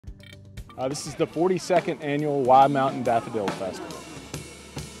This is the 42nd annual Wye Mountain Daffodil Festival.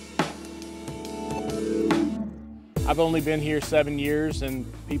 I've only been here 7 years, and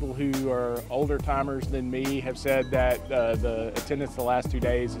people who are older timers than me have said that the attendance the last 2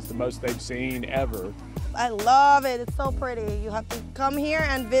 days is the most they've seen ever. I love it. It's so pretty. You have to come here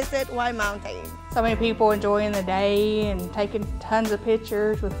and visit Wye Mountain. So many people enjoying the day and taking tons of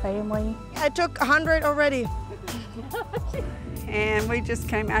pictures with family. I took 100 already. And we just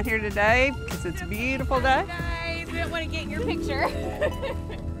came out here today because it's a beautiful day. Guys, we don't want to get your picture.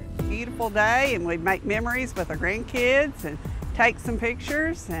 Beautiful day, and we make memories with our grandkids and take some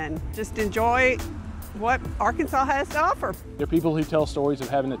pictures and just enjoy what Arkansas has to offer. There are people who tell stories of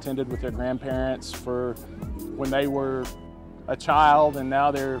having attended with their grandparents for when they were a child, and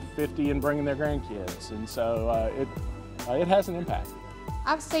now they're 50 and bringing their grandkids, and so it has an impact.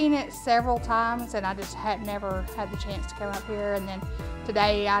 I've seen it several times, and I just had never had the chance to come up here. And then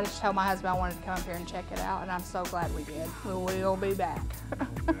today, I just told my husband I wanted to come up here and check it out, and I'm so glad we did. We'll be back.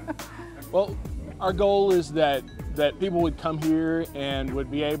 Well, our goal is that people would come here and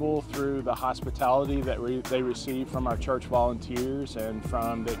would be able, through the hospitality that they receive from our church volunteers and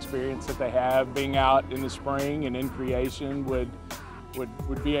from the experience that they have being out in the spring and in creation, would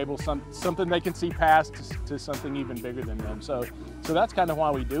be able something they can see past to something even bigger than them. So that's kind of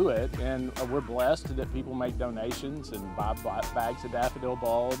why we do it, and we're blessed that people make donations and buy bags of daffodil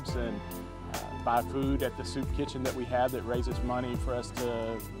bulbs and buy food at the soup kitchen that we have that raises money for us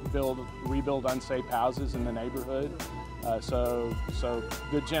to rebuild unsafe houses in the neighborhood. So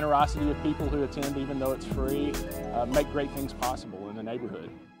good generosity of people who attend, even though it's free, make great things possible in the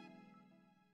neighborhood.